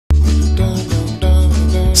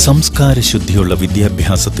സംസ്കാരശുദ്ധിയുള്ള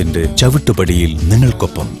വിദ്യാഭ്യാസത്തിന്റെ ചവിട്ടുപടിയിൽ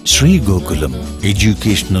നിങ്ങൾക്കൊപ്പം Shri Gokulam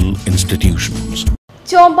educational institutions.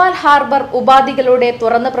 Chombal harbour ഉപാധികളോടെ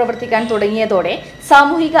തുറന്നു പ്രവർത്തിക്കാൻ തുടങ്ങിയതോടെ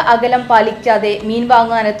സാമൂഹിക അകലം പാലിക്കാതെ മീൻ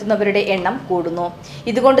വാങ്ങാനെത്തുന്നവരുടെ എണ്ണം കൂടുന്നു.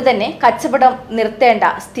 ഇതുകൊണ്ട് തന്നെ കച്ചവടം നിർത്തേണ്ട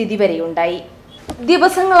സ്ഥിതി വരെയുണ്ടായി.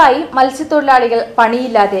 ദിവസങ്ങളായി മത്സ്യത്തൊഴിലാളികൾ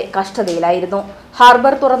പണിയില്ലാതെ കഷ്ടതയിലായിരുന്നു.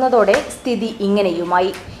 ഹാർബർ തുറന്നതോടെ സ്ഥിതി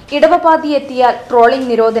ഇങ്ങനെയുമായി. ഇടവപ്പാതി എത്തിയാൽ ട്രോളിംഗ്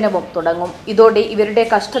നിരോധനവും തുടങ്ങും. ഇതോടെ ഇവരുടെ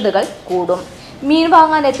കഷ്ടതകൾ കൂടും. മീൻ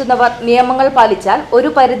വാങ്ങാനെത്തുന്നവർ നിയമങ്ങൾ പാലിച്ചാൽ ഒരു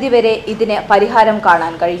പരിധിവരെ ഇതിന് പരിഹാരം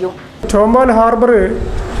കാണാൻ കഴിയും. ചോമ്പാൽ ഹാർബർ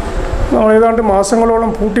ഏതാണ്ട്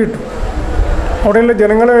മാസങ്ങളോളം പൂട്ടിയിട്ടു. അവിടെയുള്ള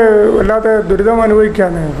ജനങ്ങൾ വല്ലാത്ത ദുരിതം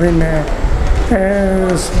അനുഭവിക്കുകയാണ്.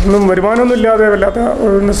 ഒന്നും വരുമാനമൊന്നും ഇല്ലാതെ വല്ലാത്ത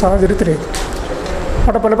ഒരു സാഹചര്യത്തിലേക്ക്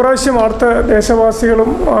അവിടെ പല പ്രാവശ്യം അവിടുത്തെ ദേശവാസികളും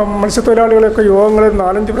മത്സ്യത്തൊഴിലാളികളൊക്കെ യോഗങ്ങൾ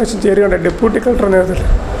 4-5 പ്രാവശ്യം ചേരുകയുണ്ട് ഡെപ്യൂട്ടി കളക്ടർ നേതൃത്വത്തിൽ.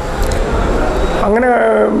 അങ്ങനെ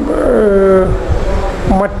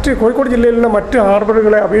കോഴിക്കോട് ജില്ലയിലുള്ള മറ്റ്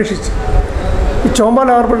ഹാർബറുകളെ അപേക്ഷിച്ച് ഈ ചോമ്പാൽ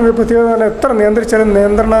ഹാർബറിൻ്റെ പ്രത്യേകത എത്ര നിയന്ത്രിച്ചാലും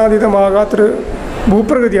നിയന്ത്രണാതീതമാകാത്തൊരു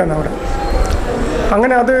ഭൂപ്രകൃതിയാണ് അവിടെ.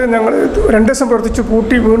 അങ്ങനെ അത് ഞങ്ങൾ 2 ദിവസം പ്രവർത്തിച്ച്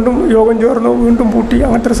പൂട്ടി, വീണ്ടും യോഗം ചേർന്നു, വീണ്ടും പൂട്ടി.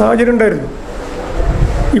 അങ്ങനത്തെ ഒരു സാഹചര്യം ഉണ്ടായിരുന്നു.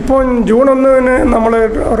 ഇപ്പോൾ ജൂൺ 1-ന് നമ്മൾ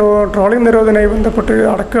ട്രോളിംഗ് നിരോധനവുമായി ബന്ധപ്പെട്ട്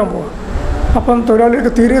അടക്കാൻ പോകാം. അപ്പം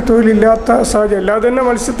തൊഴിലാളികൾക്ക് തീരെ തൊഴിലില്ലാത്ത സാഹചര്യം. അല്ലാതെ തന്നെ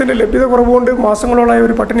മത്സ്യത്തിൻ്റെ ലഭ്യത കുറവുകൊണ്ട് മാസങ്ങളോളായ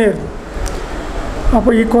ഒരു പട്ടിണിയായിരുന്നു.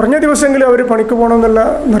 അപ്പോൾ ഈ കുറഞ്ഞ ദിവസമെങ്കിലും അവർ പണിക്ക് പോകണമെന്നുള്ള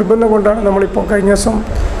നിർബന്ധം കൊണ്ടാണ് നമ്മളിപ്പോൾ കഴിഞ്ഞ ദിവസം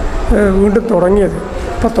വീണ്ടും തുടങ്ങിയത്.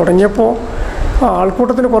 അപ്പോൾ തുടങ്ങിയപ്പോൾ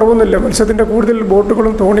ആൾക്കൂട്ടത്തിന് കുറവൊന്നുമില്ല. മത്സ്യത്തിൻ്റെ കൂടുതൽ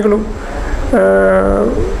ബോട്ടുകളും തോണികളും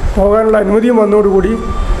പോകാനുള്ള അനുമതിയും വന്നതോടുകൂടി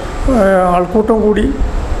ആൾക്കൂട്ടം കൂടി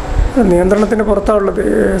നിയന്ത്രണത്തിന് പുറത്താണുള്ളത്.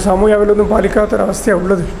 സാമൂഹ്യ അകലമൊന്നും പാലിക്കാത്തൊരവസ്ഥയാണ്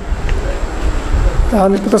ഉള്ളത്.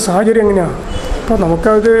 ഇപ്പോഴത്തെ സാഹചര്യം എങ്ങനെയാണ്? അപ്പോൾ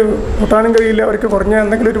നമുക്കത് കൂട്ടാനും കഴിയില്ല. അവർക്ക് കുറഞ്ഞ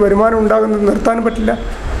എന്തെങ്കിലും ഒരു വരുമാനം ഉണ്ടാകുന്നത് നിർത്താനും പറ്റില്ല.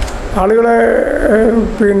 ആളുകളെ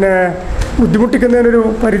ബുദ്ധിമുട്ടിക്കുന്നതിനൊരു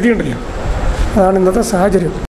പരിധിയുണ്ടല്ലോ. അതാണ് ഇന്നത്തെ സാഹചര്യം.